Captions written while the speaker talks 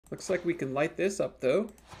Looks like we can light this up, though.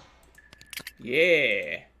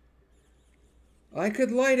 Yeah. I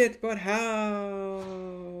could light it, but how?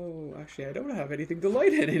 Actually, I don't have anything to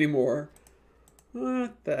light it anymore.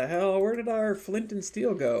 What the hell? Where did our flint and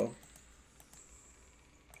steel go?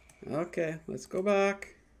 Okay, let's go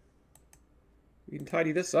back. We can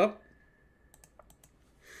tidy this up.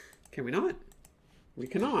 Can we not? We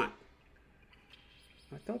cannot.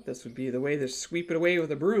 I thought this would be the way to sweep it away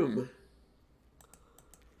with a broom.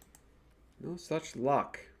 No such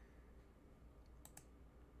luck.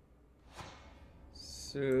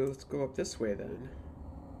 So let's go up this way then.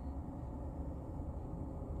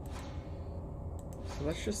 So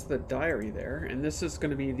that's just the diary there. And this is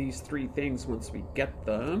going to be these three things once we get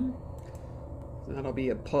them. So that'll be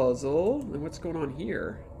a puzzle. And what's going on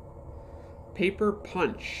here? Paper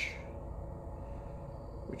punch.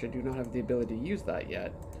 Which I do not have the ability to use that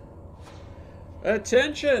yet.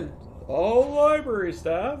 Attention! All library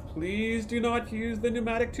staff, please do not use the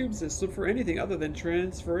pneumatic tube system for anything other than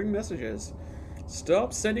transferring messages.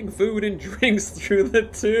 Stop sending food and drinks through the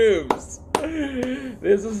tubes.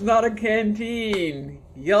 This is not a canteen.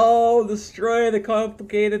 Y'all destroy the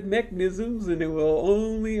complicated mechanisms and it will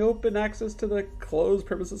only open access to the closed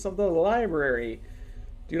premises of the library.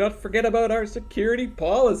 Do not forget about our security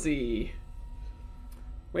policy.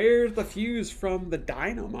 Where's the fuse from the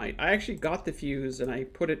dynamite? I actually got the fuse and I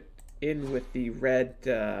put it in with the red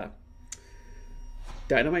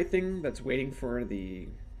dynamite thing that's waiting for the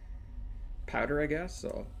powder, I guess.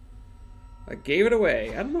 So I gave it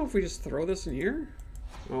away. I don't know if we just throw this in here.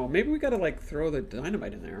 Oh, maybe we gotta like throw the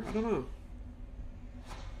dynamite in there. I don't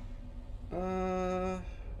know. A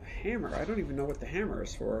hammer. I don't even know what the hammer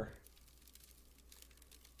is for.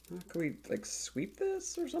 Can we like sweep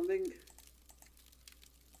this or something?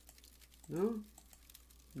 No?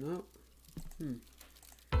 No.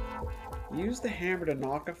 Use the hammer to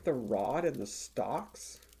knock off the rod and the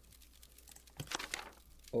stalks.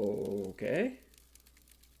 Okay.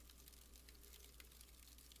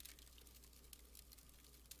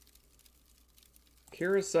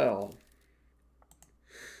 Carousel.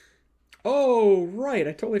 Oh, right.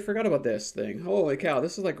 I totally forgot about this thing. Holy cow.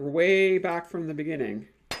 This is like way back from the beginning.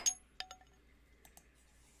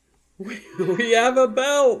 We have a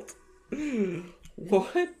belt.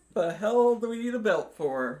 What the hell do we need a belt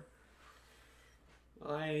for?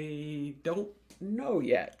 I don't know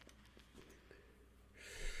yet.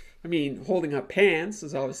 I mean, holding up pants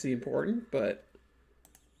is obviously important, but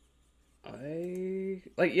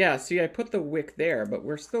yeah, see, I put the wick there, but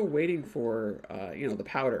we're still waiting for, you know, the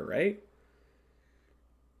powder, right?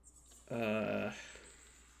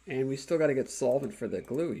 And we still got to get solvent for the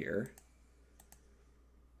glue here.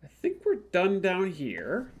 I think we're done down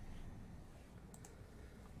here.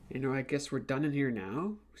 You know, I guess we're done in here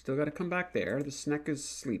now. We still got to come back there. The snack is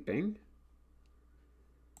sleeping.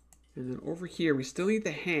 And then over here, we still need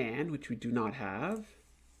the hand, which we do not have.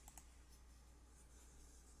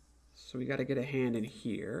 So we got to get a hand in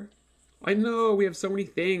here. I know, we have so many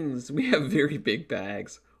things. We have very big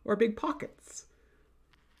bags. Or big pockets.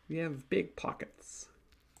 We have big pockets.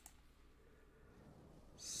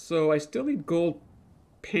 So I still need gold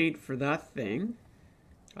paint for that thing.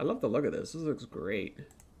 I love the look of this. This looks great.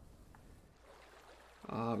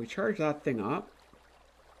 We charge that thing up.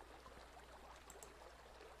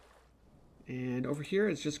 And over here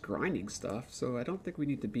is just grinding stuff, so I don't think we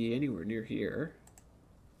need to be anywhere near here.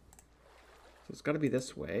 So it's got to be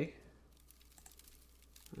this way.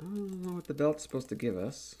 I don't know what the belt's supposed to give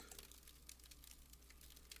us.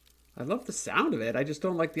 I love the sound of it, I just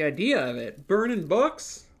don't like the idea of it. Burning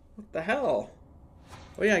books? What the hell?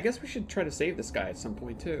 Oh yeah, I guess we should try to save this guy at some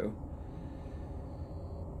point too.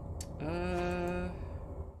 I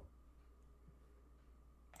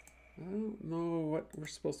don't know what we're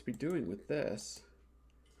supposed to be doing with this.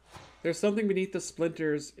 There's something beneath the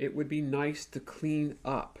splinters it would be nice to clean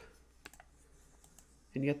up.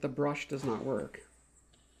 And yet the brush does not work.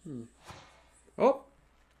 Oh!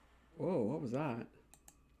 Whoa, what was that?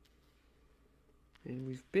 And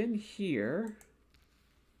we've been here.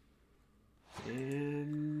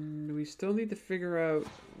 And we still need to figure out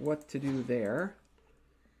what to do there.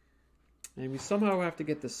 And we somehow have to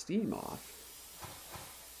get the steam off.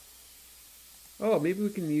 Oh, maybe we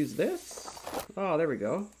can use this? Oh, there we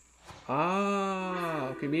go. Ah,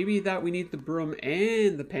 okay, maybe that we need the broom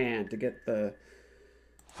and the pan to get the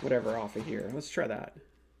whatever off of here. Let's try that.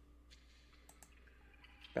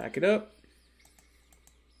 Back it up.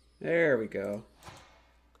 There we go.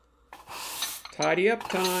 Tidy up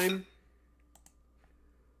time.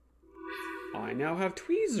 I now have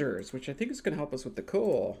tweezers, which I think is going to help us with the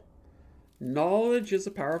coal. Knowledge is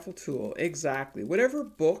a powerful tool. Exactly. Whatever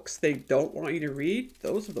books they don't want you to read,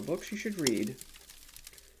 those are the books you should read.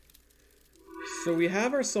 So we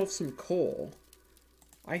have ourselves some coal.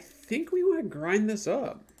 I think we want to grind this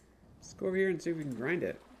up. Let's go over here and see if we can grind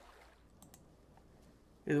it.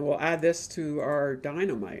 And we'll add this to our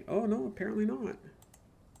dynamite. Oh no, apparently not.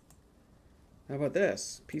 How about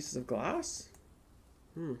this? Pieces of glass?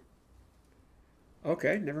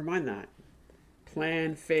 Okay, never mind that.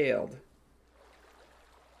 Plan failed.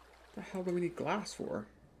 What the hell do we need glass for?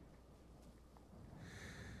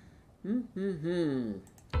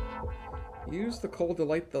 Use the coal to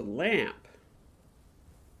light the lamp.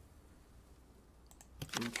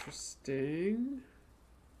 Interesting.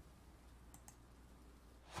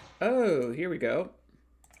 Oh, here we go.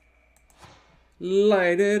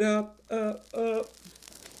 Light it up, up.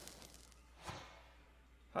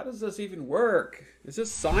 How does this even work? Is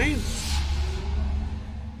this science?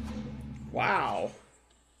 Wow.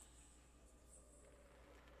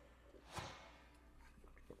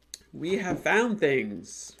 We have found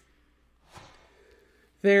things.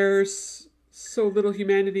 There's so little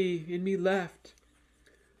humanity in me left.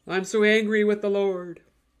 I'm so angry with the Lord.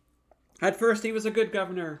 At first he was a good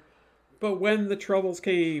governor, but when the troubles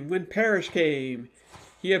came, when Parish came,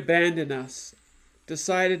 he abandoned us,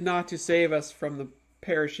 decided not to save us from the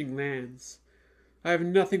perishing lands. I have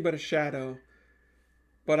nothing but a shadow,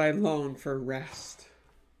 but I long for rest.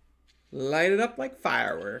 Light it up like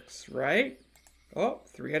fireworks, right? Oh,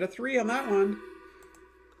 3 out of 3 on that one.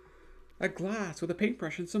 A glass with a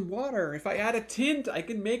paintbrush and some water. If I add a tint, I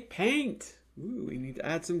can make paint. Ooh, we need to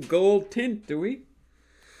add some gold tint, do we?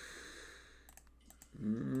 I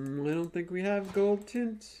don't think we have gold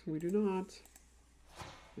tint. We do not.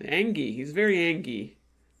 Angie. He's very angy.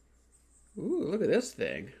 Ooh, look at this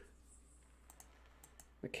thing.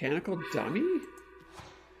 Mechanical dummy?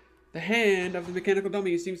 The hand of the mechanical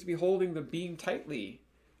dummy seems to be holding the beam tightly.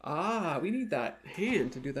 Ah, we need that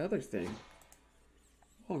hand to do the other thing.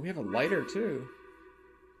 Oh, we have a lighter too.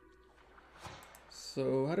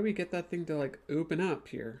 So how do we get that thing to like open up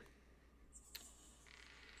here?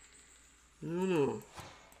 I don't know.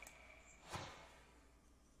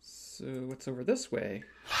 So what's over this way?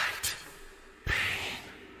 Light, pain.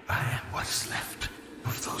 I am what is left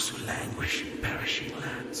of those who languish in perishing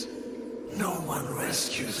lands. No one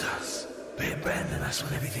rescues us. They abandoned us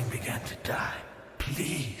when everything began to die.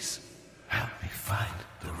 Please, help me find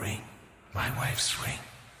the ring. My wife's ring.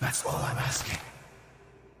 That's all I'm asking.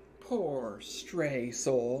 Poor stray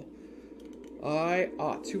soul. I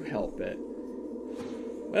ought to help it.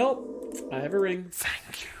 Well, I have a ring.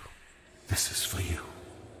 Thank you. This is for you.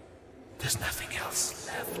 There's nothing else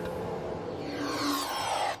left.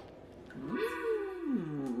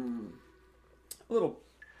 A little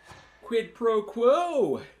quid pro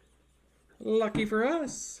quo. Lucky for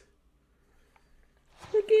us.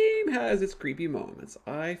 The game has its creepy moments.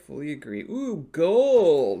 I fully agree. Ooh,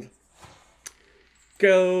 gold.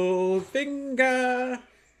 Gold finger.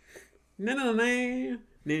 Na na na.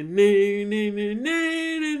 Na na na na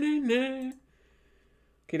na na na.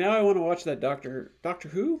 Okay, now I want to watch that Doctor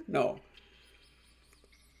Who? No.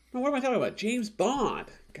 No, what am I talking about? James Bond.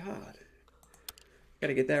 God.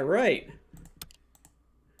 Gotta get that right.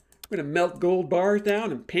 I'm gonna melt gold bars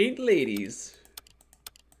down and paint ladies.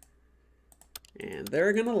 And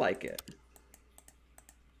they're gonna like it.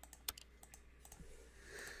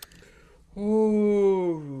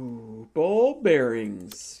 Oh, ball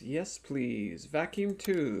bearings. Yes, please. Vacuum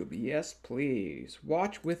tube. Yes, please.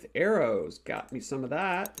 Watch with arrows. Got me some of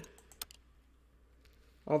that.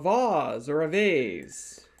 A vase or a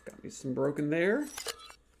vase. Got me some broken there.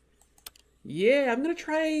 Yeah, I'm gonna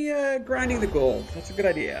try grinding the gold. That's a good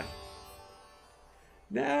idea.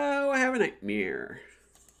 Now I have a nightmare.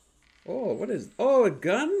 Oh, what is... Oh, a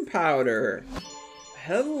gunpowder.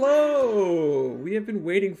 Hello. We have been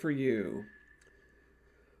waiting for you.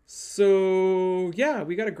 So, yeah,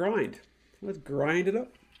 we gotta grind. Let's grind it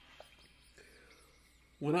up.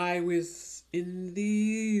 When I was in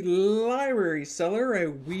the library cellar, a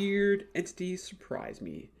weird entity surprised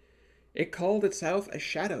me. It called itself a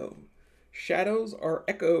shadow. Shadows are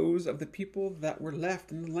echoes of the people that were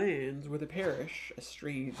left in the lands where the perish, a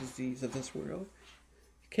strange disease of this world,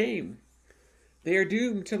 came. They are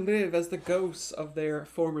doomed to live as the ghosts of their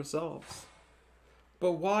former selves.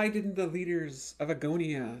 But why didn't the leaders of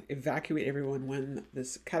Agonia evacuate everyone when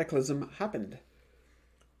this cataclysm happened?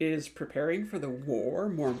 Is preparing for the war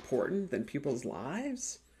more important than people's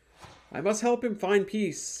lives? I must help him find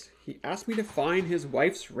peace. He asked me to find his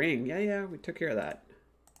wife's ring. Yeah, we took care of that.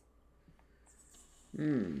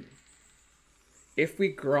 If we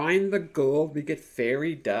grind the gold, we get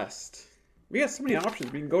fairy dust. We have so many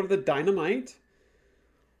options. We can go to the dynamite,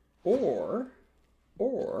 or,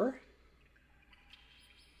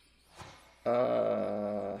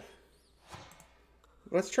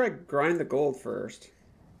 let's try grind the gold first.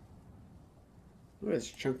 Look at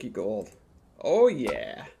this chunky gold. Oh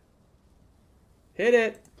yeah. Hit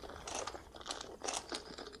it.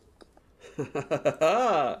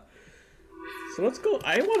 So let's go.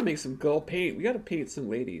 I want to make some gold paint. We got to paint some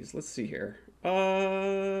ladies. Let's see here.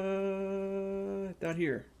 Down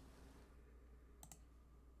here.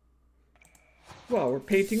 Well, we're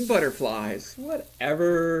painting butterflies.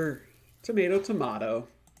 Whatever. Tomato, tomato.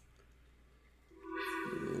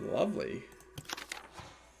 Lovely.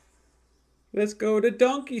 Let's go to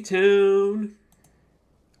Donkey Town.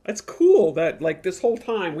 It's cool that, like, this whole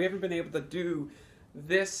time we haven't been able to do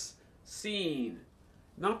this scene.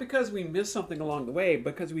 Not because we missed something along the way,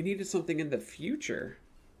 because we needed something in the future.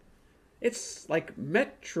 It's like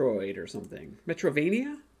Metroid or something.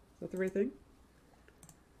 Metrovania? Is that the right thing?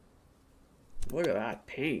 Look at that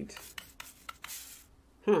paint.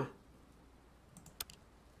 Huh.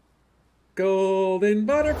 Golden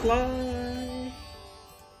butterfly.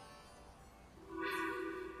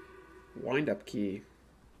 Wind up key.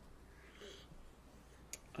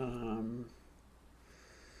 I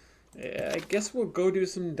guess we'll go do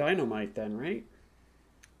some dynamite then, right?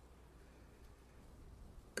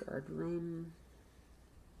 Guard room.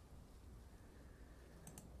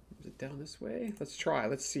 Is it down this way? Let's try.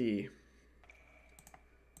 Let's see.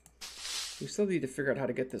 We still need to figure out how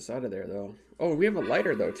to get this out of there, though. Oh, we have a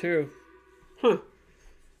lighter, though, too. Huh.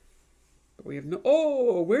 But we have no...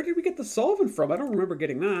 Oh, where did we get the solvent from? I don't remember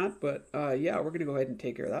getting that, but yeah, we're going to go ahead and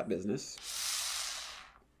take care of that business.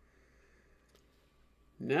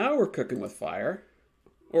 Now we're cooking with fire.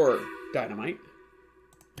 Or dynamite.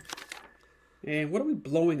 And what are we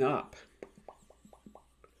blowing up?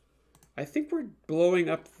 I think we're blowing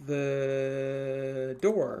up the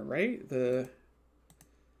door, right?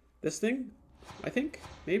 This thing? I think?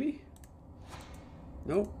 Maybe?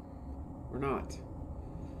 Nope. We're not.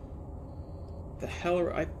 The hell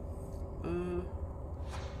are I... do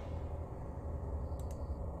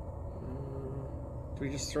we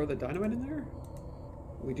just throw the dynamite in there?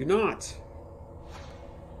 We do not.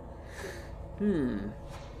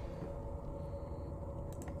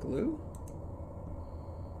 Glue?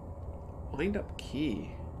 Wind up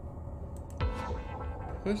key.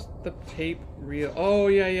 Push the tape reel. Oh,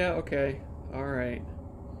 yeah, okay. Alright.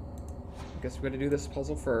 I guess we gotta do this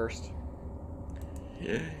puzzle first.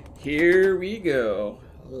 Here we go.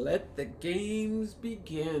 Let the games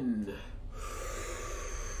begin.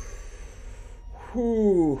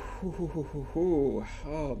 Whew.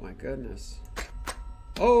 Oh my goodness.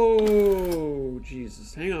 Oh,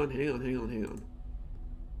 Jesus. Hang on.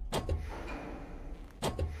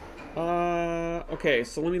 Okay,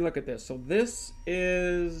 so let me look at this. So this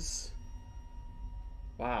is...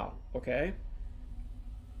 Wow, okay.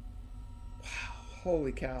 Wow,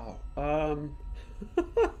 holy cow.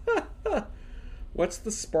 What's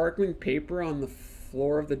the sparkling paper on the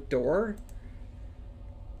floor of the door?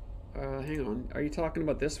 Hang on. Are you talking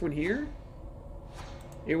about this one here?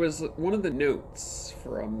 It was one of the notes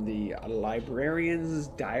from the librarian's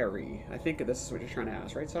diary. I think this is what you're trying to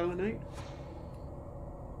ask, right, Silent Night?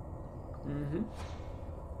 Mm-hmm.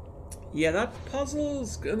 Yeah, that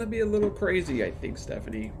puzzle's gonna be a little crazy, I think,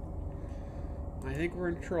 Stephanie. I think we're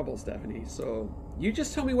in trouble, Stephanie. So, you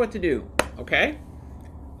just tell me what to do, okay?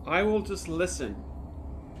 I will just listen.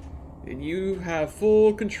 And you have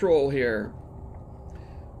full control here.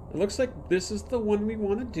 It looks like this is the one we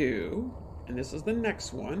want to do. And this is the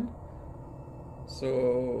next one.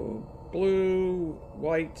 So, blue,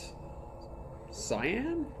 white,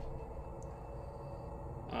 cyan?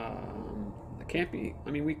 It can't be.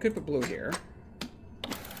 I mean, we could put blue here.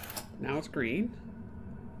 Now it's green.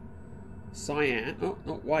 Cyan. Oh,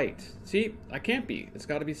 no, white. See, that can't be. It's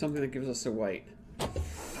got to be something that gives us a white.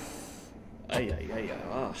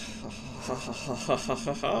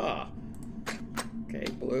 Okay,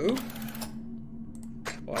 blue.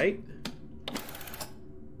 White.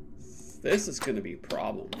 This is going to be a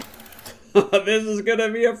problem. This is going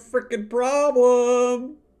to be a freaking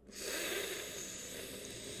problem.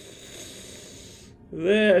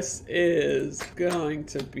 This is going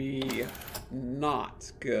to be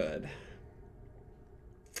not good.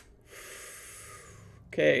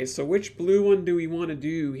 Okay, so which blue one do we want to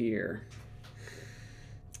do here?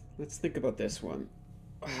 Let's think about this one.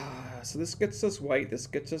 So this gets us white, this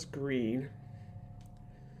gets us green.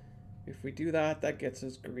 If we do that, that gets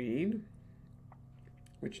us green.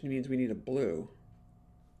 Which means we need a blue.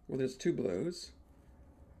 Well, there's two blues.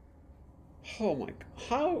 Oh my,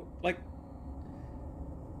 how, like,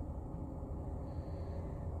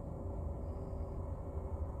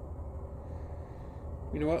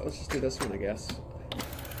 You know what? Let's just do this one, I guess.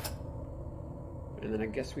 And then I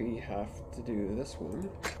guess we have to do this one.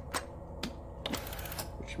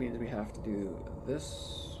 Which means we have to do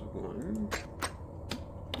this one.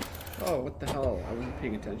 Oh, what the hell? I wasn't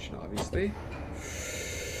paying attention, obviously.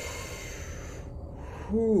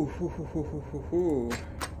 Whew, whew, whew, whew, whew, whew, whew.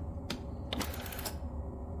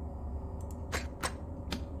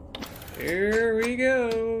 Here we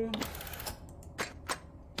go.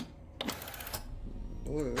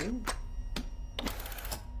 Blue.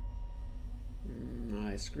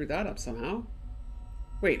 I screwed that up somehow.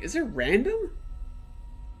 Wait, is it random?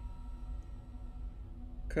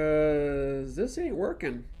 Cause this ain't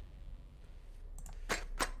working.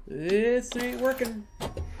 This ain't working.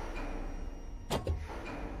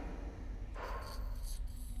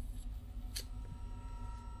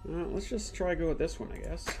 Let's just try go with this one, I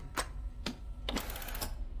guess.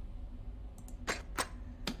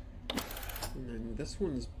 And then this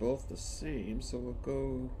one's both the same, so we'll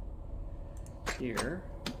go here.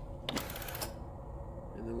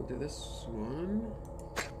 And then we'll do this one.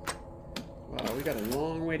 Wow, we got a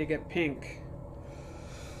long way to get pink.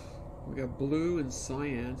 We got blue and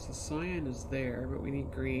cyan, so cyan is there, but we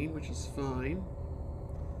need green, which is fine.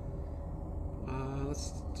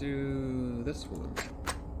 Let's do this one.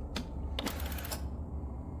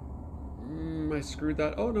 I screwed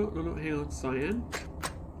that. Oh, no, hang on. Cyan.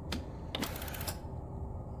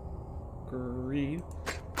 Green.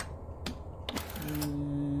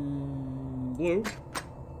 Blue.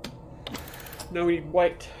 Now we need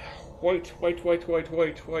white. White. We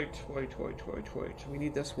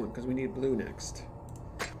need this one because we need blue next.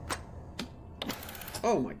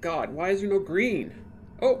 Oh my god, why is there no green?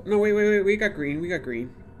 Oh, no, wait. We got green. We got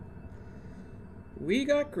green.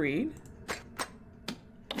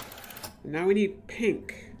 Now we need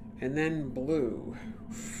pink, and then blue,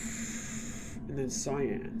 and then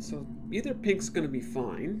cyan. So either pink's gonna be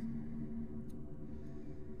fine.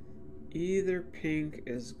 Either pink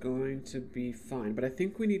is going to be fine, but I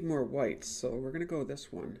think we need more whites, so we're gonna go with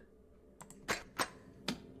this one. And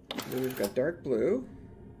then we've got dark blue,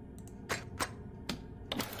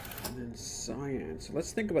 and then cyan. So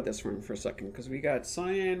let's think about this one for a second, because we got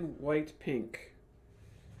cyan, white, pink.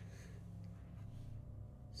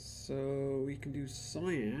 So we can do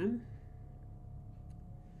cyan,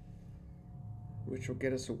 which will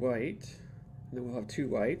get us a white, and then we'll have two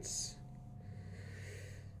whites.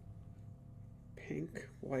 Pink,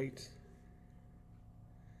 white.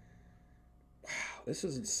 Wow, this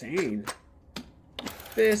is insane.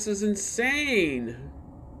 This is insane.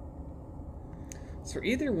 So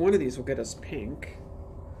either one of these will get us pink,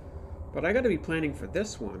 but I got to be planning for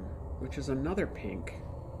this one, which is another pink.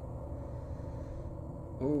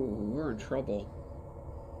 Oh, we're in trouble.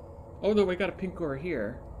 Oh no, we got a pink over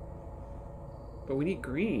here. But we need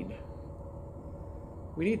green.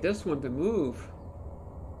 We need this one to move.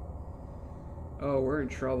 Oh, we're in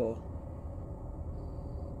trouble.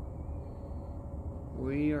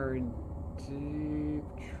 We are in deep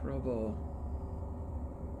trouble.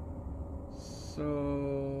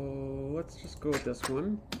 So let's just go with this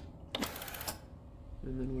one.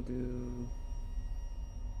 And then we'll do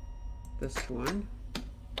this one.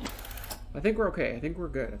 I think we're okay. I think we're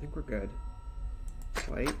good.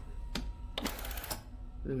 White.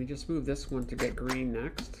 And then we just move this one to get green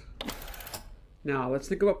next. Now, let's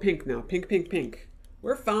think about pink now. Pink.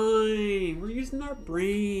 We're fine. We're using our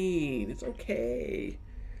brain. It's okay.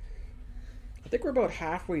 I think we're about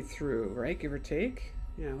halfway through, right? Give or take?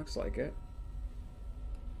 Yeah, looks like it.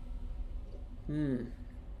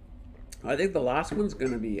 I think the last one's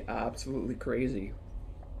going to be absolutely crazy.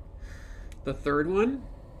 The third one,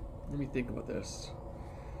 let me think about this.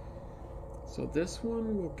 So this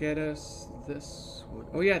one will get us this one.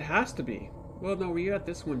 Oh yeah, it has to be. Well, no, we got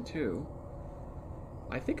this one too.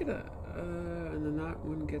 I think it, and then that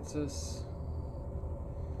one gets us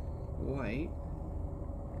white,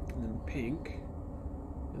 and then pink,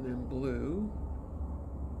 and then blue.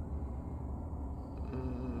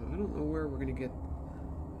 I don't know where we're gonna get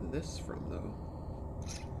this from though.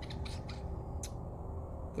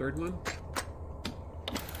 Third one.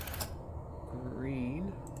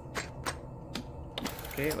 Green.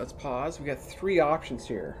 Okay, let's pause. We got three options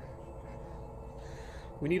here.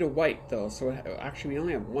 We need a white though, so actually we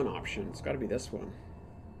only have one option. It's got to be this one.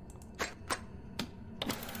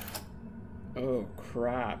 Oh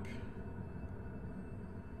crap.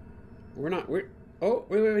 Oh,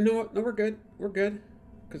 wait, no, we're good. We're good.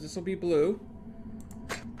 Because this will be blue.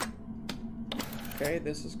 Okay,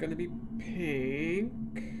 this is going to be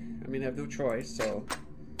pink. I mean, I have no choice, so.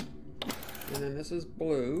 And then this is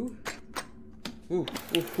blue. Ooh.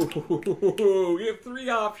 We have 3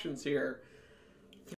 options here.